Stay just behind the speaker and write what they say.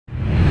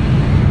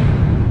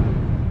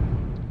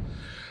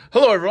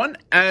Hello everyone,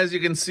 as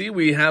you can see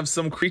we have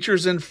some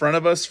creatures in front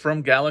of us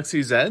from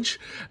Galaxy's Edge,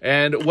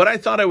 and what I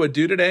thought I would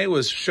do today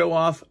was show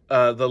off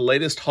the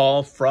latest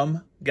haul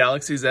from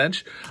Galaxy's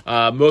Edge,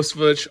 most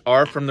of which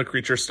are from the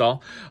creature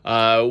stall.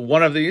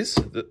 One of these,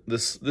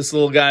 this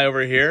little guy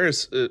over here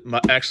is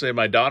actually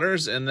my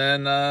daughter's, and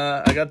then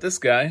I got this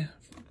guy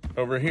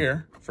over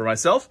here for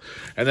myself,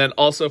 and then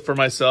also for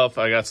myself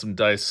I got some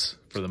dice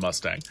for the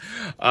Mustang.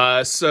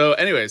 So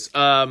anyways,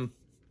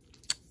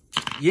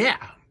 yeah.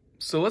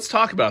 So let's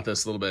talk about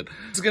this a little bit.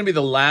 This is going to be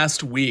the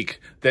last week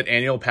that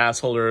annual pass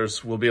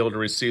holders will be able to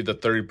receive the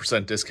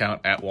 30%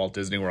 discount at Walt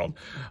Disney World.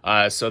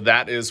 So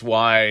that is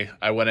why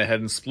I went ahead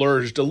and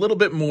splurged a little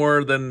bit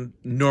more than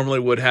normally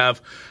would have.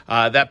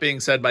 That being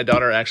said, my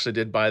daughter actually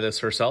did buy this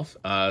herself,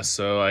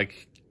 so I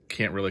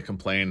can't really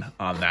complain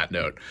on that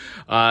note.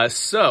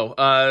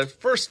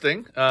 First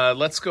thing,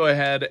 let's go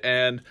ahead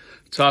and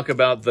talk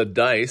about the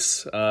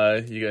dice.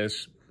 You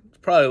guys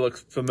probably look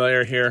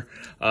familiar here,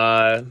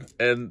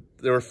 and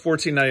they were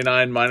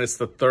 $14.99 minus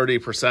the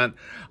 30%.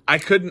 I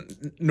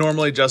couldn't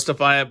normally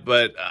justify it,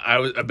 but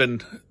I've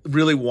been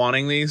really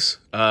wanting these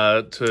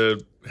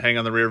to hang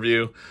on the rear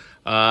view,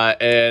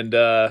 and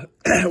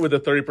with the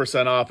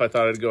 30% off, I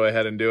thought I'd go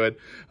ahead and do it.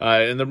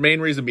 And the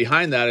main reason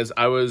behind that is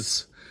I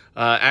was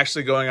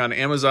actually going on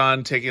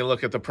Amazon, taking a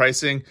look at the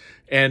pricing,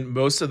 and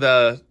most of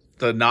the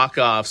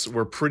knockoffs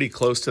were pretty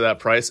close to that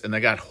price, and they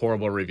got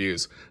horrible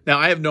reviews. Now,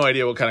 I have no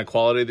idea what kind of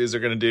quality these are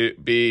going to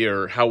be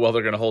or how well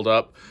they're going to hold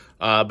up,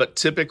 but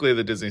typically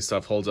the Disney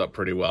stuff holds up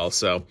pretty well,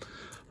 so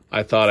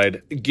I thought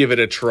I'd give it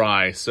a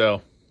try.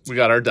 So we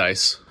got our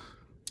dice.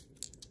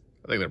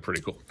 I think they're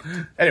pretty cool.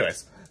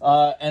 Anyways,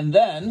 and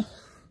then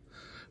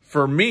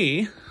for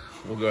me,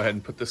 we'll go ahead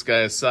and put this guy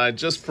aside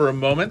just for a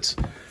moment.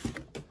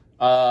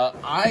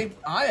 I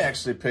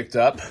actually picked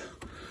up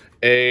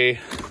a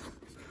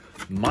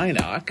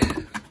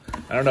Mynock.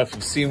 I don't know if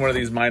you've seen one of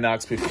these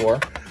Mynocks before.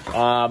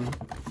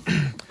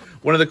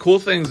 One of the cool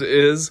things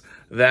is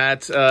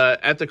that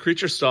at the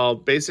creature stall,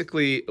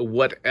 basically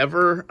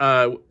whatever,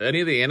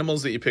 any of the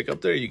animals that you pick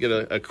up there, you get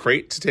a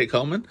crate to take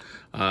home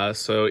in.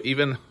 So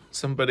even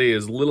somebody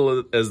as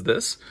little as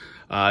this,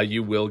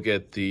 you will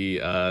get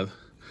the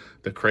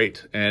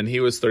crate, and he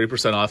was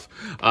 30%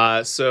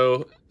 off.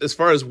 So as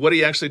far as what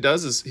he actually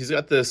does is he's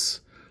got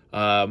this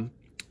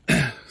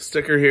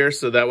sticker here,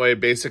 so that way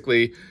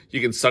basically you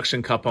can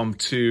suction cup them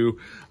to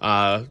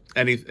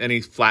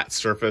any flat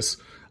surface.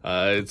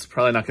 It's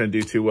probably not going to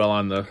do too well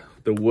on the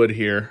wood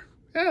here.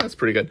 Yeah, that's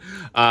pretty good.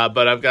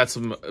 But I've got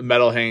some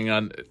metal hanging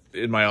on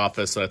in my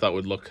office that I thought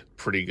would look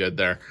pretty good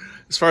there.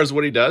 As far as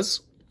what he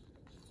does,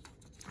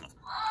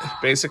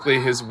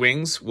 basically his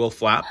wings will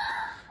flap.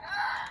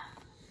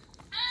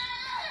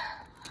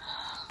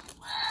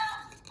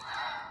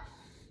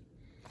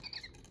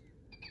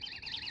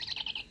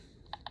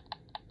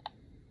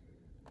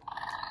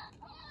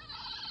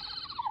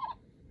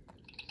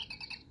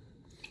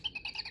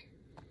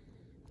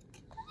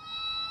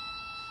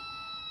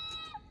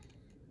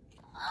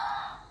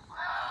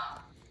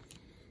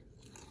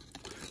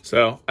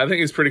 So I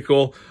think it's pretty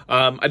cool.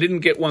 I didn't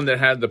get one that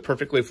had the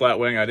perfectly flat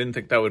wing. I didn't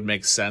think that would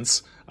make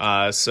sense.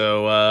 Yeah,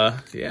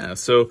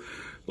 so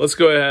let's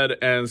go ahead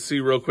and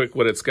see real quick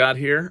what it's got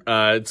here.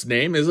 Its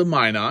name is a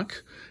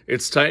Mynock.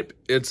 Its type,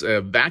 it's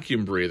a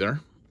vacuum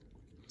breather.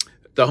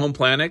 The home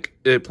planet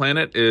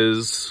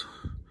is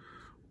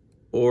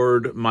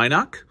Ord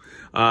Mynock.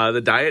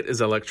 The diet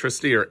is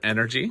electricity or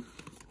energy.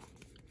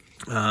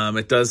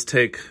 It does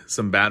take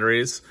some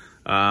batteries,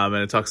 and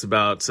it talks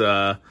about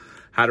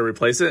how to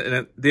replace it.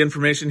 And the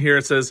information here,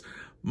 it says,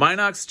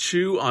 Mynocks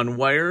chew on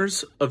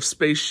wires of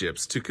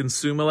spaceships to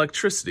consume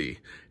electricity.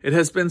 It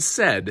has been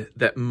said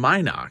that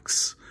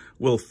Mynocks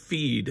will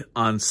feed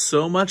on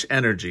so much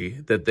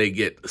energy that they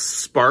get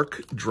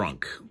spark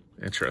drunk.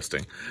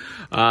 Interesting.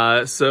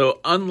 So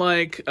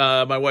unlike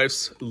my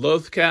wife's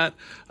Loth-cat,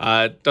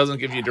 it doesn't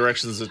give you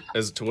directions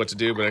as to what to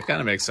do, but it kind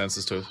of makes sense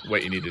as to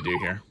what you need to do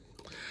here.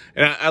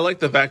 And I like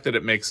the fact that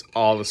it makes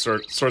all the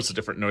sorts of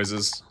different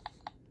noises.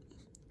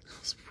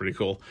 It's pretty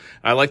cool.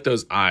 I like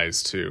those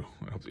eyes too.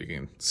 I hope you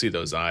can see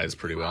those eyes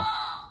pretty well.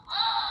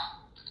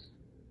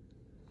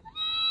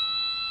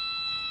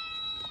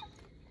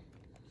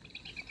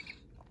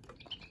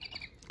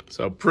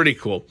 So pretty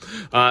cool.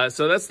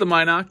 So that's the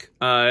Mynock,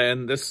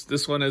 and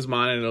this one is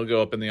mine, and it'll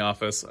go up in the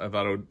office. I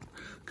thought it would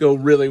go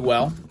really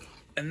well.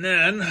 And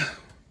then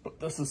put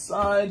this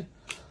aside,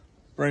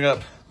 bring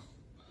up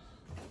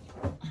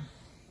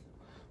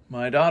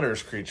my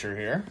daughter's creature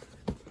here.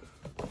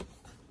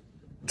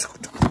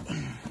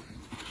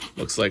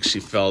 Looks like she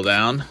fell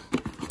down.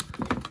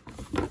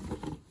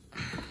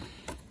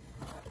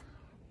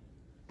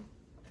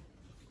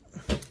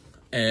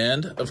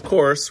 And of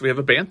course, we have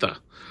a Bantha.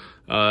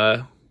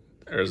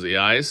 There's the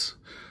eyes.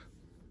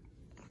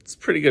 It's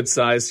pretty good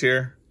size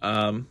here.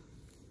 Let's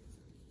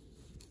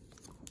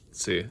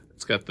see.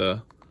 It's got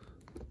the...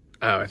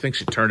 Oh, I think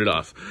she turned it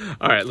off.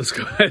 All right, let's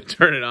go ahead and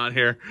turn it on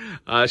here.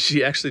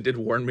 She actually did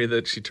warn me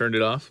that she turned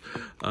it off.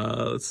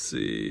 Let's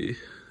see.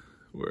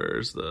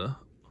 Where's the...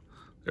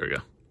 There we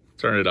go.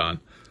 Turn it on.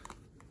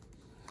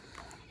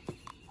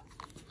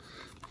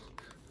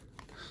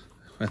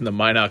 And the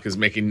Mynock is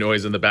making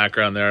noise in the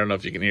background there. I don't know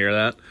if you can hear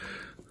that.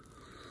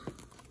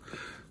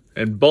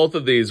 And both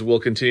of these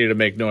will continue to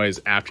make noise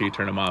after you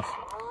turn them off.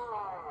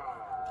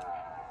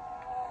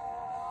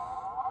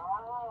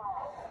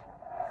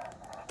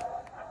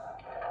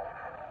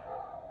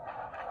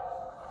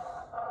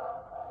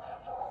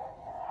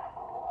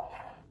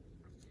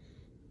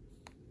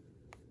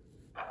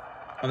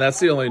 And that's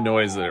the only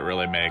noise that it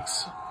really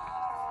makes.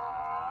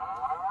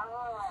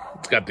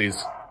 It's got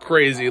these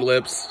crazy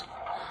lips,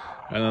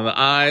 and then the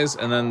eyes,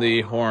 and then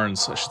the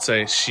horns. I should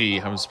say she.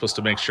 I'm supposed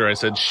to make sure I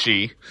said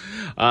she.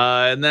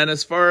 And then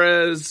as far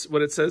as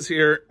what it says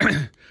here,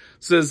 it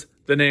says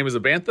the name is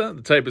a bantha,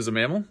 the type is a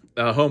mammal,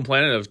 home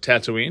planet of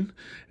Tatooine,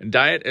 and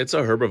diet, it's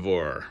a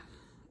herbivore.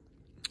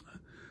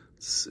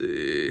 Let's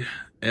see.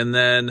 And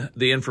then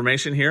the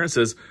information here, it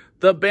says,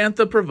 the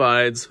bantha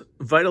provides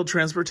vital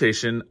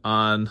transportation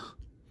on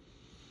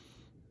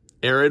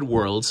arid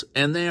worlds,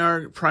 and they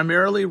are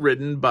primarily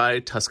ridden by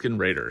Tusken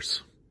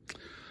raiders.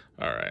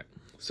 All right.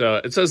 So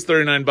it says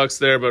 39 bucks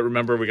there, but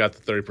remember we got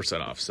the 30%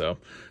 off, so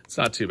it's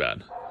not too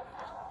bad.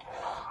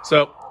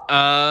 So,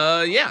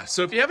 yeah.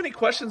 So if you have any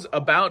questions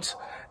about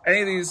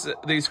any of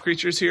these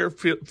creatures here,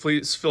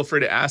 please feel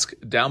free to ask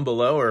down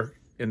below,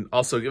 and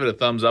also give it a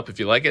thumbs up if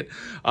you like it.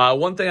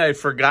 One thing I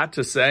forgot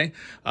to say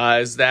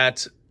is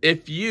that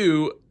if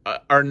you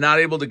are not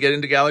able to get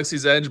into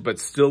Galaxy's Edge, but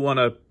still want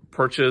to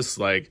purchase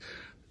like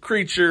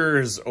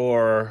creatures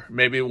or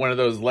maybe one of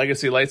those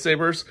legacy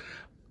lightsabers,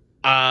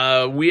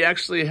 we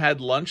actually had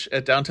lunch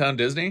at Downtown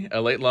Disney,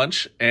 a late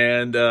lunch,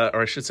 and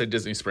or I should say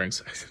Disney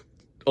Springs.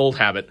 Old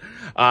habit.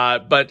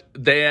 But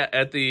they,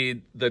 at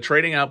the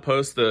trading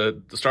outpost,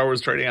 the Star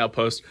Wars trading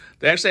outpost,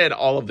 they actually had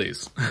all of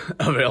these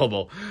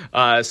available.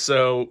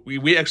 So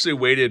we actually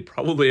waited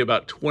probably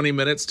about 20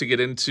 minutes to get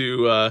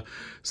into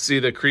see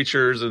the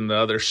creatures and the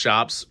other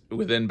shops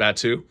within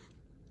Batuu.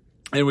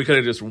 And we could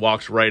have just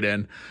walked right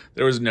in.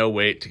 There was no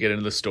wait to get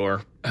into the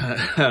store.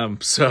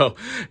 And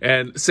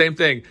same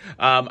thing.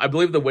 I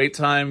believe the wait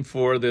time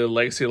for the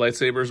Legacy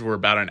lightsabers were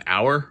about an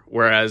hour,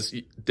 whereas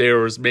there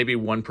was maybe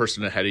one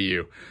person ahead of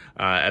you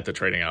at the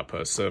trading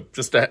outpost. So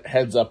just a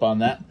heads up on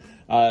that.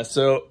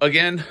 So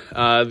again,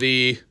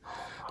 the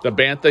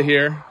Bantha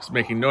here is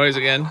making noise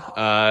again.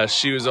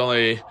 She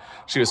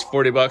was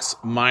 40 bucks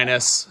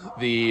minus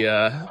the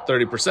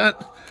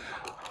 30%.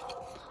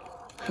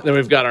 Then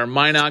we've got our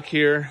Mynock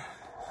here.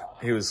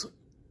 He was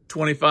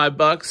 25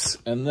 bucks,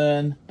 and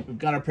then we've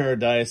got our pair of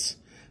dice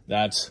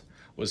that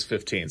was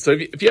 15. So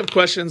if you have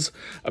questions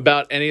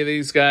about any of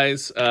these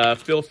guys,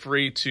 feel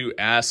free to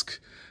ask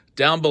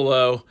down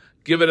below.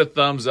 Give it a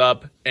thumbs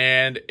up,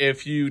 and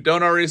if you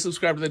don't already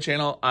subscribe to the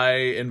channel, I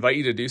invite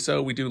you to do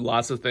so. We do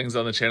lots of things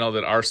on the channel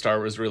that are Star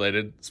Wars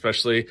related,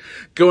 especially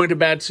going to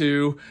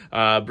Batuu,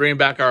 bringing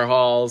back our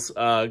halls,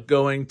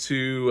 going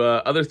to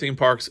other theme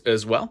parks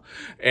as well.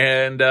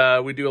 And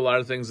we do a lot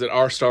of things that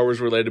are Star Wars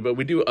related, but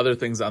we do other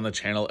things on the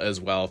channel as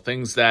well,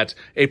 things that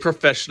a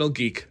professional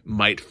geek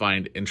might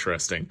find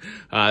interesting.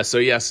 So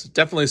yes,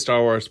 definitely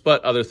Star Wars,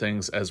 but other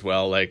things as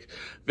well, like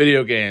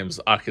video games,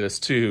 Oculus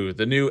 2,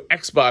 the new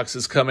Xbox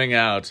is coming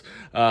out,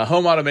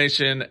 home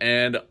automation,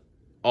 and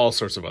all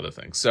sorts of other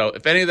things. So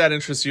if any of that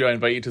interests you, I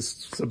invite you to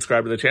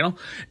subscribe to the channel.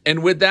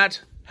 And with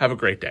that, have a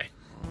great day.